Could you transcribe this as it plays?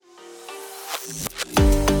Welcome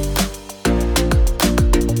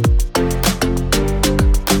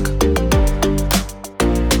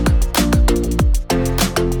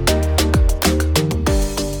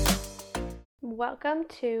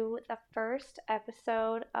to the first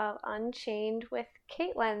episode of Unchained with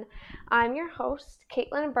Caitlin. I'm your host,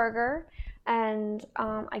 Caitlin Berger, and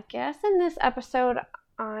I guess in this episode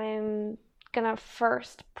I'm gonna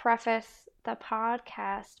first preface the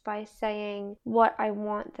podcast by saying what I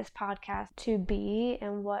want this podcast to be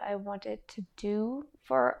and what I want it to do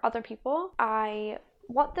for other people. I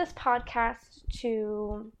want this podcast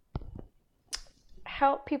to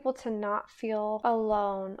help people to not feel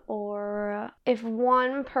alone, or if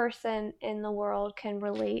one person in the world can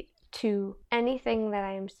relate to anything that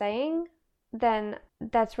I am saying, then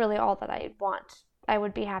that's really all that I want. I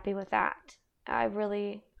would be happy with that. I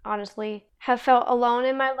really honestly have felt alone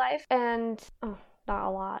in my life, and not a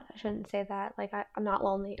lot. I shouldn't say that. Like I'm not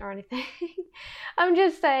lonely or anything. I'm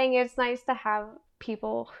just saying it's nice to have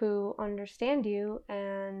people who understand you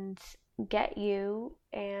and get you,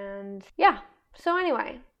 and yeah. So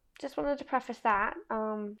anyway, just wanted to preface that.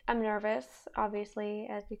 I'm nervous, obviously,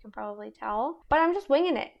 as you can probably tell, but I'm just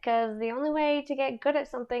winging it because the only way to get good at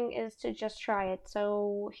something is to just try it.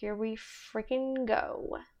 So here we freaking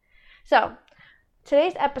go. So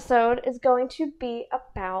today's episode is going to be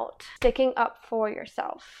about sticking up for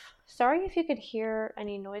yourself. Sorry if you could hear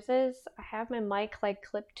any noises. I have my mic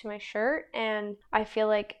clipped to my shirt, and I feel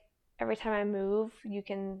like every time I move, you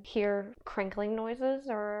can hear crinkling noises,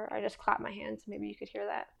 or I just clap my hands. Maybe you could hear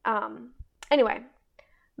that. Anyway,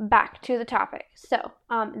 back to the topic. So,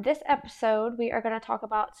 this episode, we are going to talk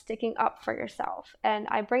about sticking up for yourself. And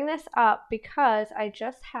I bring this up because I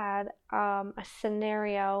just had a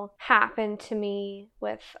scenario happen to me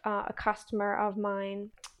with a customer of mine.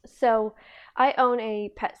 So I own a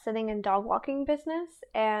pet sitting and dog walking business,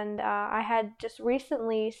 and I had just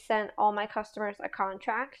recently sent all my customers a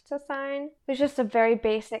contract to sign. It was just a very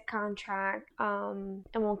basic contract. I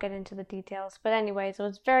won't get into the details, but anyways, it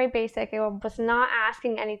was very basic. It was not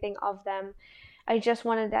asking anything of them. I just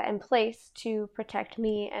wanted that in place to protect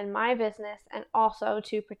me and my business, and also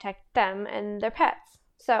to protect them and their pets.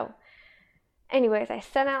 So anyways, I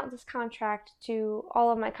sent out this contract to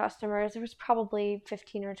all of my customers. There was probably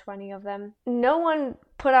 15 or 20 of them. No one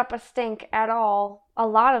put up a stink at all. A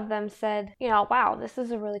lot of them said, wow, this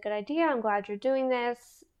is a really good idea. I'm glad you're doing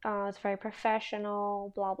this. It's very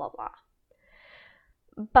professional, blah, blah, blah.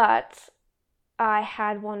 But I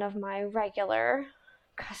had one of my regular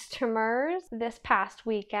customers this past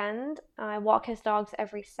weekend. I walk his dogs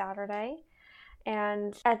every Saturday.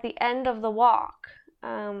 And at the end of the walk,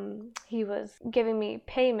 he was giving me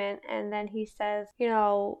payment, and then he says,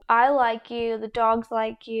 I like you, the dogs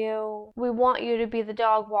like you, we want you to be the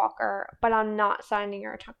dog walker, but I'm not signing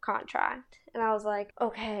your contract. And I was like,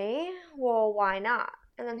 okay, well, why not?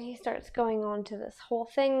 And then he starts going on to this whole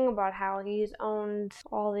thing about how he's owned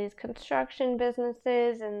all these construction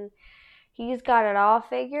businesses and he's got it all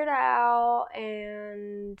figured out,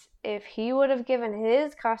 and if he would have given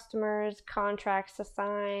his customers contracts to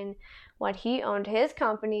sign when he owned his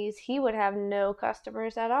companies, he would have no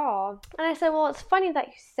customers at all. And I said, well, it's funny that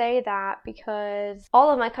you say that because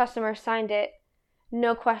all of my customers signed it,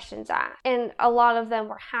 no questions asked. And a lot of them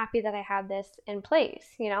were happy that I had this in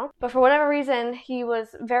place, But for whatever reason, he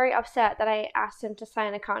was very upset that I asked him to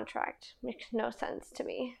sign a contract. Makes no sense to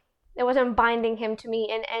me. It wasn't binding him to me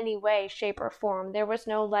in any way, shape, or form. There was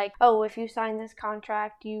no if you sign this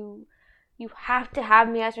contract, you have to have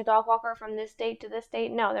me as your dog walker from this date to this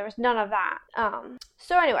date. No, there was none of that.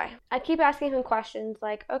 So anyway, I keep asking him questions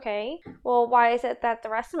like, okay, well, why is it that the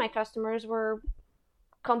rest of my customers were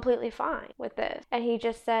completely fine with this? And he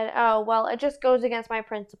just said, oh, well, it just goes against my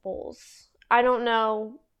principles. I don't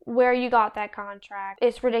know where you got that contract.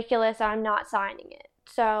 It's ridiculous. I'm not signing it.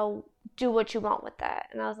 So do what you want with that.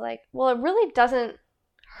 And I was like, well, it really doesn't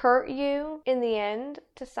hurt you in the end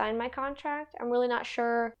to sign my contract. I'm really not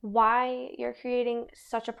sure why you're creating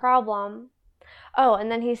such a problem. Oh,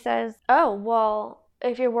 and then he says, oh, well,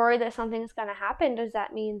 if you're worried that something's going to happen, does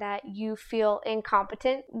that mean that you feel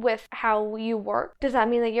incompetent with how you work? Does that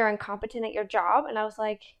mean that you're incompetent at your job? And I was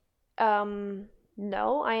like,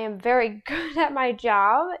 no, I am very good at my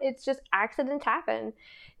job. It's just accidents happen.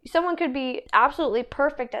 Someone could be absolutely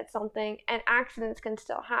perfect at something and accidents can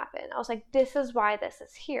still happen. I was like, this is why this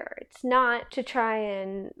is here. It's not to try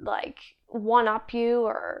and one up you,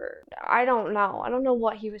 or I don't know. I don't know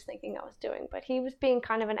what he was thinking I was doing, but he was being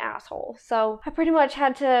kind of an asshole. So I pretty much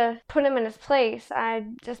had to put him in his place. I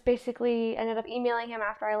just basically ended up emailing him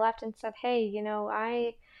after I left and said, hey,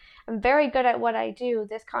 I'm I'm very good at what I do.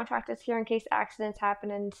 This contract is here in case accidents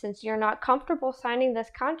happen, and since you're not comfortable signing this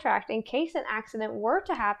contract in case an accident were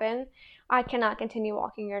to happen, I cannot continue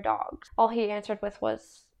walking your dogs. All he answered with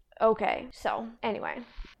was, okay. So anyway,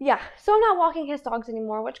 yeah, so I'm not walking his dogs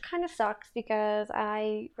anymore, which kind of sucks because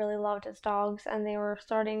I really loved his dogs and they were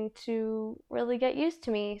starting to really get used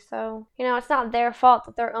to me. So, it's not their fault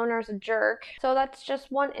that their owner's a jerk. So that's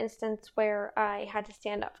just one instance where I had to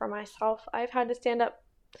stand up for myself. I've had to stand up,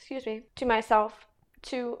 to myself,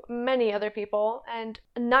 to many other people, and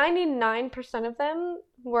 99% of them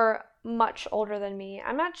were much older than me.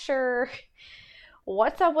 I'm not sure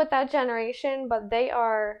what's up with that generation, but they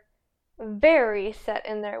are very set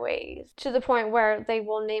in their ways to the point where they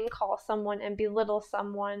will name call someone and belittle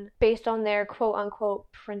someone based on their quote unquote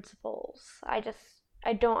principles. I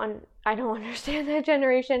don't understand that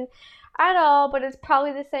generation at all, but it's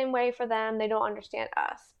probably the same way for them. They don't understand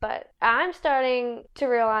us. But I'm starting to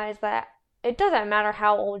realize that it doesn't matter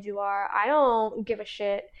how old you are. I don't give a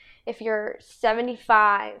shit if you're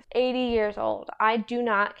 75, 80 years old. I do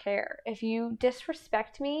not care. If you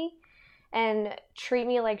disrespect me and treat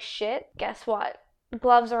me like shit, guess what?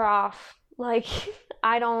 Gloves are off. Like,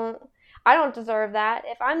 I don't deserve that.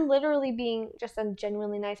 If I'm literally being just a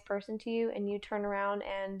genuinely nice person to you and you turn around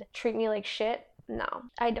and treat me like shit, no,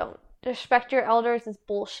 I don't. Respect your elders is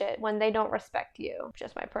bullshit when they don't respect you.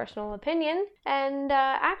 Just my personal opinion. And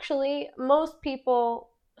actually,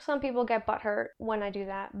 some people get butthurt when I do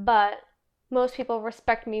that, but most people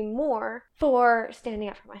respect me more for standing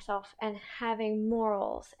up for myself and having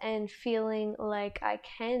morals and feeling like I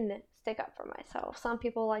can stick up for myself. Some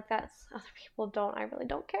people like that, other people don't. I really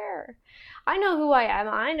don't care. I know who I am.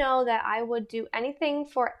 I know that I would do anything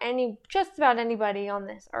for just about anybody on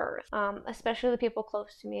this earth, especially the people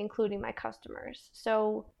close to me, including my customers.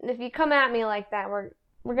 So if you come at me like that,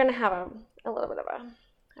 we're gonna have a little bit of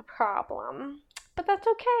a problem. But that's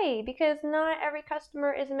okay, because not every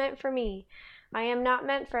customer is meant for me. I am not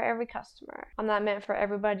meant for every customer. I'm not meant for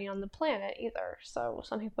everybody on the planet either. So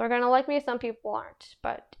some people are going to like me, some people aren't.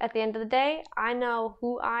 But at the end of the day, I know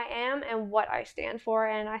who I am and what I stand for,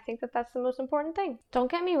 and I think that that's the most important thing.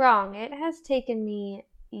 Don't get me wrong, it has taken me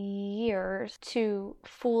years to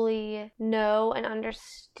fully know and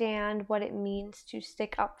understand what it means to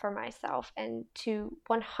stick up for myself and to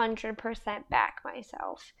 100% back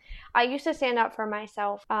myself. I used to stand up for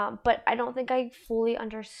myself, but I don't think I fully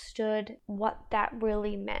understood what that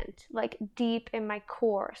really meant, like deep in my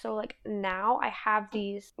core. So like now I have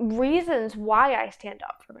these reasons why I stand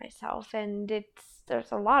up for myself, and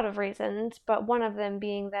there's a lot of reasons, but one of them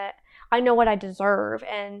being that I know what I deserve.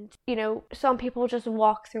 And, some people just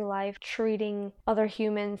walk through life treating other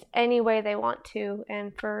humans any way they want to.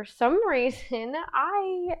 And for some reason,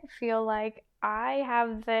 I feel like I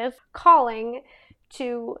have this calling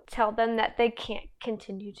to tell them that they can't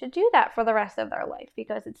continue to do that for the rest of their life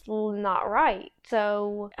because it's not right.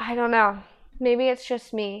 So, I don't know. Maybe it's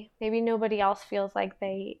just me. Maybe nobody else feels like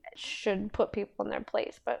they should put people in their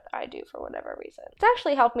place, but I do for whatever reason. It's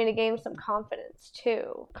actually helped me to gain some confidence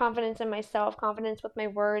too. Confidence in myself, confidence with my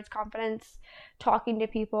words, confidence talking to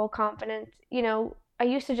people, confidence. I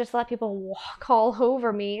used to just let people walk all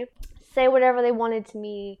over me, say whatever they wanted to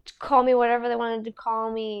me, call me whatever they wanted to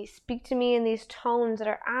call me, speak to me in these tones that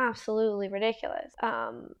are absolutely ridiculous.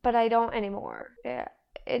 But I don't anymore. Yeah.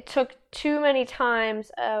 It took too many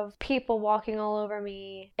times of people walking all over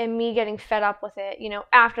me and me getting fed up with it,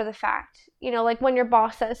 after the fact. Like when your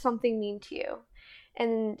boss says something mean to you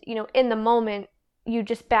and, in the moment, you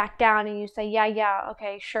just back down and you say, yeah,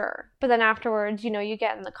 okay, sure. But then afterwards, you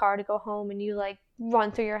get in the car to go home and you like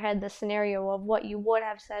run through your head the scenario of what you would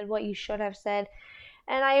have said, what you should have said.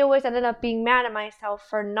 And I always ended up being mad at myself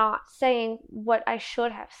for not saying what I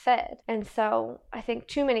should have said. And so I think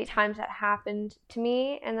too many times that happened to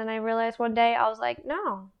me. And then I realized one day I was like,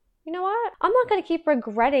 no, you know what? I'm not going to keep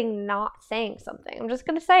regretting not saying something. I'm just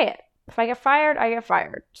going to say it. If I get fired, I get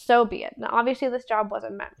fired. So be it. Now, obviously, this job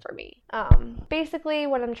wasn't meant for me. Basically,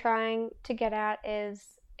 what I'm trying to get at is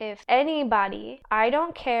if anybody, I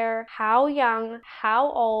don't care how young,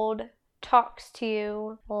 how old, talks to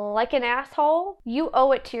you like an asshole, you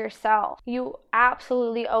owe it to yourself. You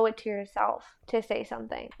absolutely owe it to yourself to say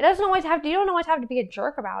something. You don't always have to be a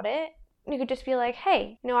jerk about it. You could just be like,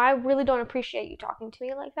 hey, I really don't appreciate you talking to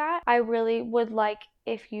me like that. I really would like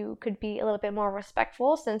if you could be a little bit more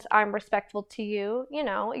respectful since I'm respectful to you. You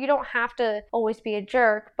don't have to always be a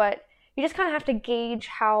jerk, but you just kind of have to gauge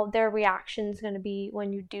how their reaction is going to be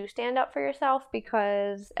when you do stand up for yourself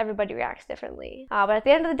because everybody reacts differently. But at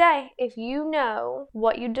the end of the day, if you know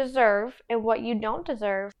what you deserve and what you don't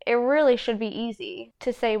deserve, it really should be easy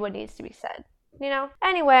to say what needs to be said.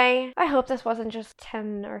 Anyway, I hope this wasn't just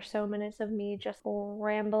 10 or so minutes of me just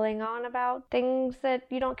rambling on about things that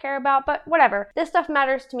you don't care about, but whatever. This stuff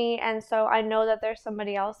matters to me, and so I know that there's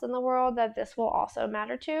somebody else in the world that this will also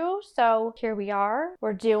matter to. So here we are.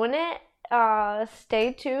 We're doing it.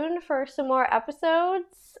 Stay tuned for some more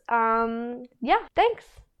episodes. Yeah, thanks.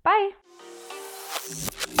 Bye.